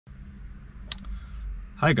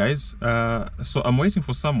Hi guys, so I'm waiting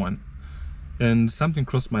for someone and something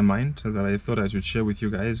crossed my mind that I thought I should share with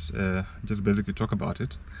you guys, just basically talk about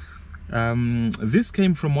it. This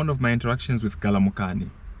came from one of my interactions with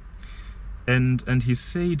Galamukani, and he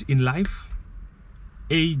said, in life,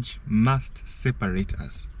 age must separate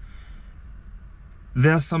us.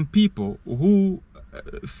 There are some people who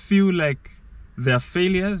feel like they're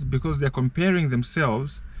failures because they're comparing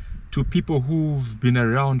themselves to people who've been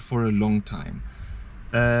around for a long time.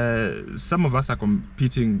 Some of us are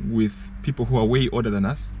competing with people who are way older than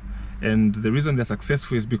us, and the reason they're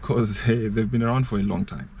successful is because they've been around for a long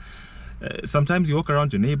time. Sometimes you walk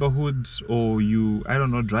around your neighborhood, or you, I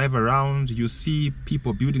don't know, drive around, you see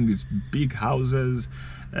people building these big houses,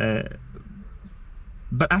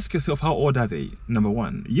 but ask yourself, how old are they? Number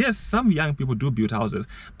one. Yes, some young people do build houses,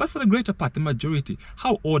 but for the greater part, the majority,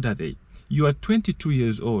 how old are they? You are 22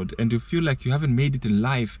 years old and you feel like you haven't made it in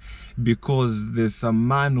life because there's some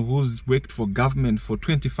man who's worked for government for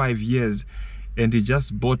 25 years and he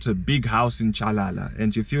just bought a big house in Chalala,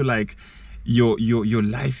 and you feel like your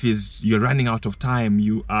life is, you're running out of time,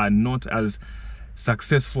 you are not as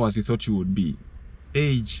successful as you thought you would be.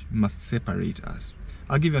 Age must separate us.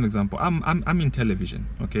 I'll give you an example. I'm in television,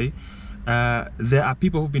 okay? There are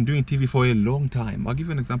people who've been doing TV for a long time. I'll give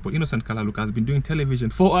you an example. Innocent Kalaluka has been doing television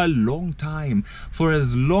for a long time. For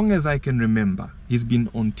as long as I can remember, he's been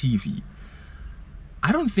on TV.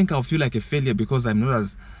 I don't think I'll feel like a failure because I'm not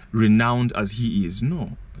as renowned as he is.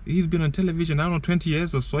 No. He's been on television, I don't know, 20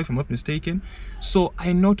 years or so, if I'm not mistaken. So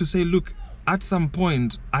I know to say, look, at some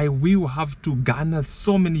point, I will have to garner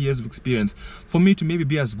so many years of experience for me to maybe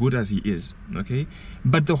be as good as he is, okay?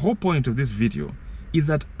 But the whole point of this video is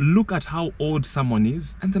that look at how old someone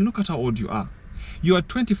is and then look at how old you are. You are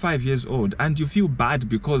 25 years old and you feel bad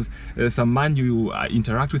because some man you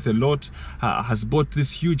interact with a lot has bought this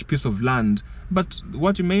huge piece of land. But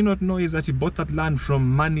what you may not know is that he bought that land from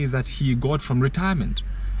money that he got from retirement.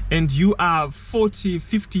 And you are 40,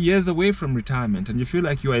 50 years away from retirement and you feel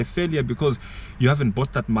like you are a failure because you haven't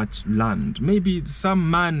bought that much land. Maybe some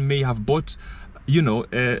man may have bought, you know,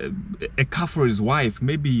 a car for his wife.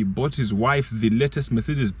 Maybe he bought his wife the latest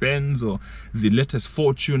Mercedes-Benz or the latest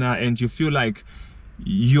Fortuner, and you feel like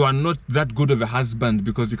you are not that good of a husband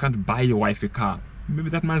because you can't buy your wife a car. Maybe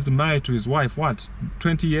that man's been married to his wife, what,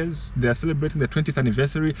 20 years? They're celebrating their 20th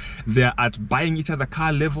anniversary. They're at buying each other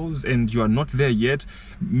car levels and you are not there yet.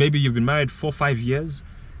 Maybe you've been married 4 or 5 years.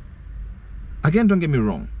 Again, don't get me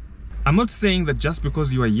wrong. I'm not saying that just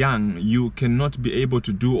because you are young, you cannot be able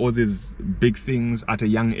to do all these big things at a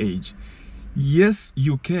young age. Yes,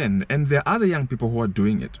 you can. And there are other young people who are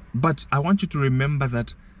doing it. But I want you to remember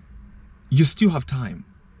that you still have time.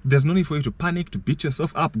 There's no need for you to panic, to beat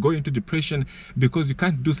yourself up, go into depression because you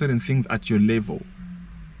can't do certain things at your level.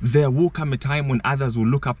 There will come a time when others will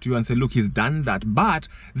look up to you and say, look, he's done that. But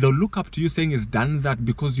they'll look up to you saying he's done that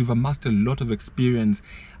because you've amassed a lot of experience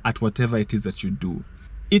at whatever it is that you do.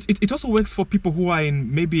 It also works for people who are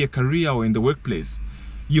in maybe a career or in the workplace.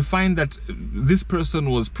 You find that this person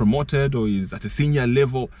was promoted or is at a senior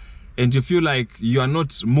level and you feel like you are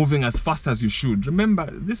not moving as fast as you should. Remember,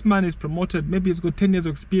 this man is promoted, maybe he's got 10 years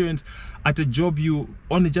of experience at a job you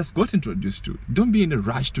only just got introduced to. Don't be in a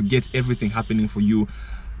rush to get everything happening for you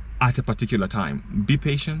at a particular time. Be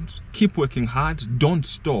patient, keep working hard, don't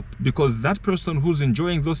stop, because that person who's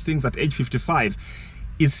enjoying those things at age 55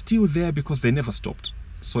 is still there because they never stopped.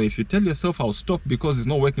 So if you tell yourself, I'll stop because it's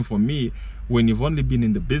not working for me, when you've only been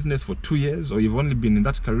in the business for 2 years, or you've only been in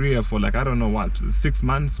that career for like, I don't know what, 6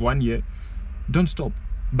 months, 1 year, don't stop.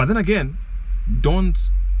 But then again, don't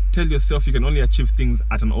tell yourself you can only achieve things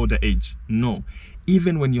at an older age. No.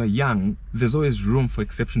 Even when you're young, there's always room for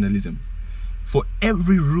exceptionalism. For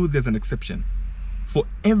every rule, there's an exception. For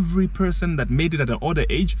every person that made it at an older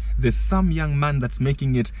age, there's some young man that's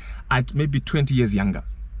making it at maybe 20 years younger.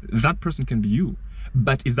 That person can be you.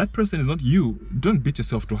 But if that person is not you, don't beat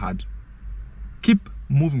yourself too hard. Keep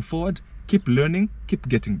moving forward, keep learning, keep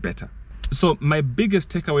getting better. So my biggest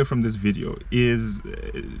takeaway from this video is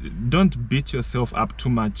don't beat yourself up too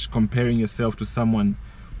much comparing yourself to someone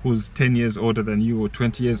who's 10 years older than you or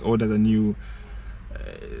 20 years older than you.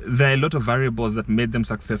 There are a lot of variables that made them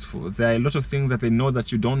successful. There are a lot of things that they know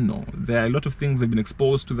that you don't know. There are a lot of things they've been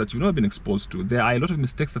exposed to that you've not been exposed to. There are a lot of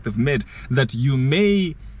mistakes that they've made that you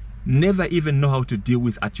may never even know how to deal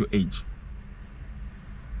with at your age.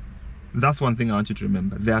 That's one thing I want you to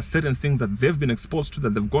remember. There are certain things that they've been exposed to,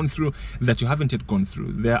 that they've gone through, that you haven't yet gone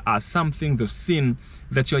through. There are some things they've seen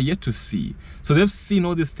that you're yet to see. So they've seen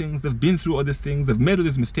all these things, they've been through all these things, they've made all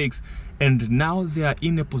these mistakes, and now they are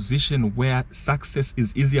in a position where success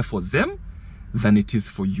is easier for them than it is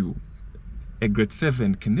for you. a grade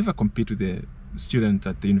 7 can never compete with a student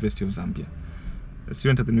at the University of Zambia. A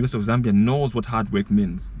student at the University of Zambia knows what hard work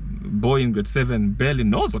means. Boy in grade 7 barely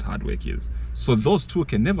knows what hard work is. So those two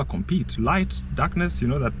can never compete. Light, darkness, you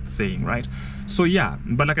know that saying, right? So yeah,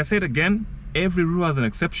 but like I said again, every rule has an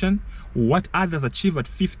exception. What others achieve at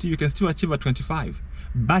 50, you can still achieve at 25.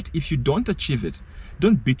 But if you don't achieve it,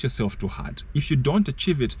 don't beat yourself too hard. If you don't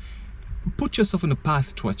achieve it, put yourself on a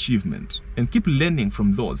path to achievement and keep learning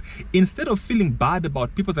from those. Instead of feeling bad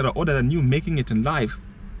about people that are older than you making it in life,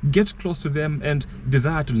 get close to them and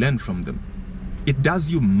desire to learn from them. It does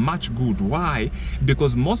you much good. Why?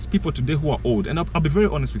 Because most people today who are old, and I'll be very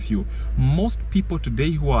honest with you, most people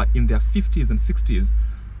today who are in their 50s and 60s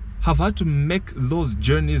have had to make those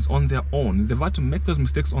journeys on their own. They've had to make those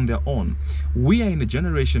mistakes on their own. We are in a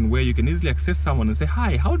generation where you can easily access someone and say,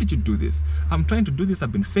 hi, how did you do this? I'm trying to do this,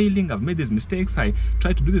 I've been failing, I've made these mistakes, I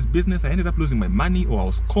tried to do this business, I ended up losing my money, or I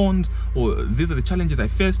was conned, or these are the challenges I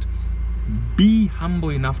faced. Be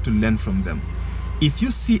humble enough to learn from them. If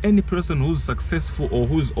you see any person who's successful or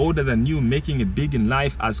who's older than you making it big in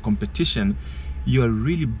life as competition, you are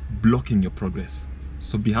really blocking your progress.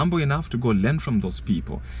 So be humble enough to go learn from those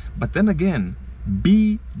people. But then again,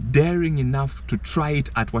 be daring enough to try it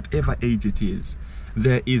at whatever age it is.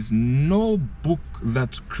 There is no book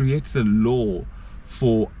that creates a law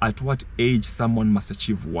for at what age someone must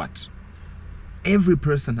achieve what. Every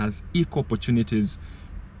person has equal opportunities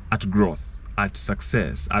at growth, at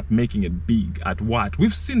success, at making it big, at what.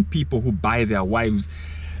 We've seen people who buy their wives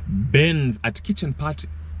Benz at kitchen party.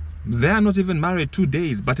 They are not even married 2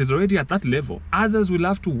 days, but is already at that level. Others will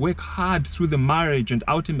have to work hard through the marriage and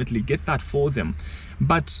ultimately get that for them.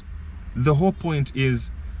 But the whole point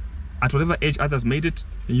is, at whatever age others made it,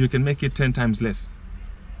 you can make it 10 times less.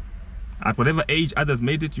 At whatever age others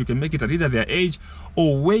made it, you can make it at either their age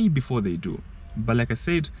or way before they do. But like I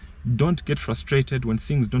said, don't get frustrated when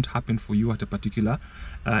things don't happen for you at a particular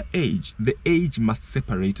age. The age must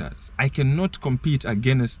separate us. I cannot compete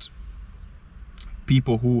against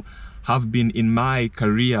people who have been in my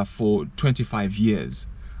career for 25 years.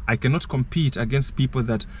 I cannot compete against people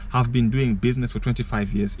that have been doing business for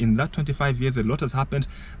 25 years. In that 25 years, a lot has happened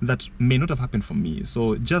that may not have happened for me.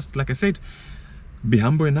 So just like I said, be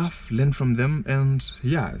humble enough, learn from them, and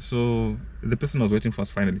yeah, so the person I was waiting for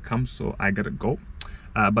has finally come, so I gotta go.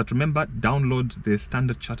 But remember, download the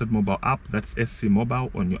Standard Chartered mobile app, that's SC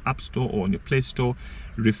Mobile, on your App Store or on your Play Store.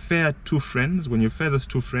 Refer 2 friends. When you refer those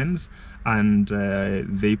 2 friends and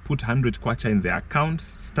they put 100 kwacha in their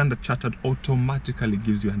accounts, Standard Chartered automatically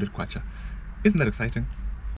gives you 100 kwacha. Isn't that exciting?